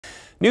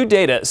New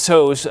data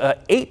shows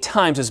 8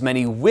 times as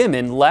many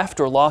women left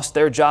or lost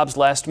their jobs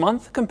last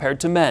month compared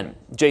to men.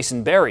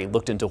 Jason Berry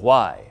looked into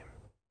why.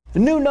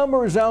 New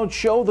numbers out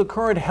show the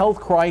current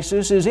health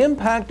crisis is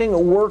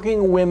impacting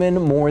working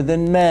women more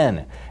than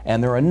men,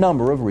 and there are a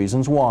number of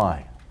reasons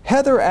why.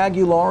 Heather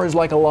Aguilar is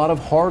like a lot of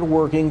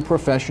hard-working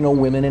professional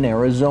women in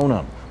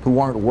Arizona who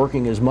aren't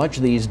working as much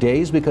these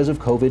days because of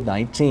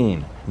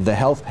COVID-19. The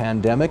health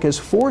pandemic has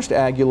forced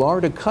Aguilar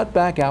to cut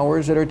back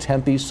hours at her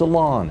Tempe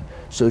salon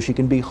so she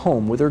can be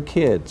home with her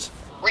kids.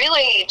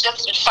 Really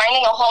just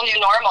finding a whole new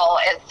normal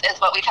is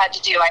what we've had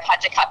to do. I've had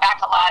to cut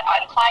back a lot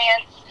on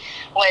clients,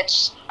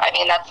 which, I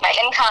mean, that's my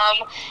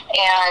income,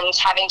 and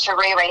having to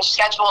rearrange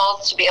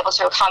schedules to be able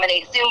to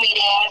accommodate Zoom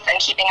meetings and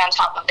keeping on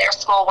top of their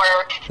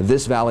schoolwork.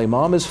 This Valley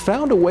mom has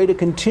found a way to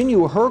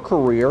continue her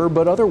career,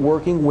 but other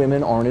working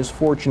women aren't as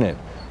fortunate.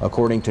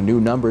 According to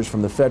new numbers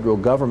from the federal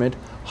government,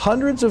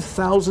 hundreds of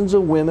thousands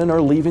of women are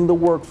leaving the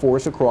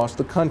workforce across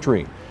the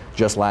country.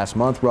 Just last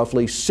month,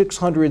 roughly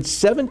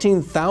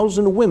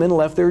 617,000 women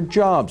left their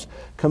jobs,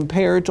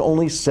 compared to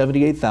only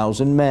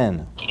 78,000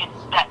 men. It's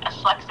that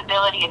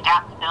flexibility,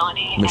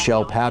 adaptability.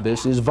 Michelle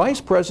Pabis is Vice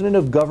President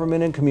of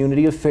Government and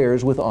Community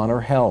Affairs with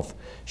Honor Health.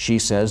 She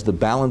says the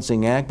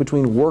balancing act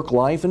between work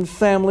life and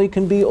family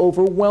can be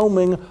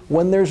overwhelming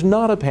when there's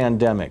not a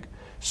pandemic.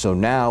 So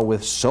now,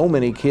 with so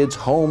many kids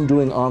home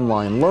doing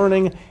online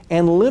learning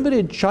and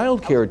limited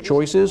childcare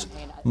choices,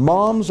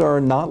 moms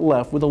are not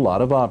left with a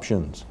lot of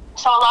options.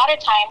 So a lot of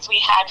times we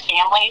had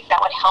families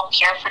that would help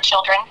care for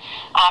children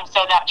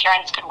so that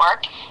parents could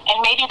work.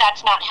 And maybe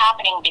that's not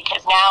happening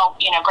because now,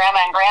 grandma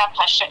and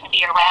grandpa shouldn't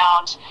be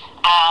around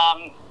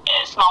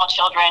small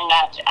children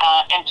that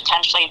and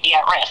potentially be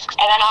at risk.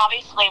 And then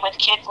obviously with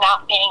kids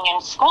not being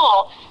in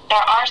school, there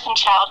are some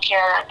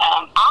childcare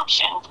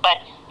options, but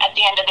at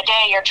the end of the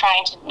day, you're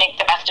trying to make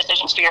the best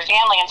decisions for your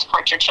family and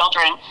support your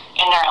children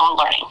in their own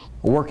learning.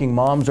 Working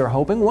moms are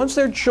hoping once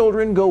their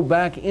children go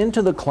back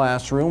into the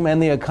classroom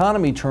and the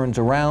economy turns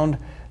around,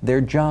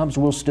 their jobs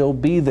will still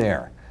be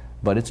there.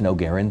 But it's no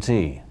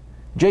guarantee.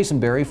 Jason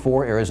Berry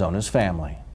for Arizona's Family.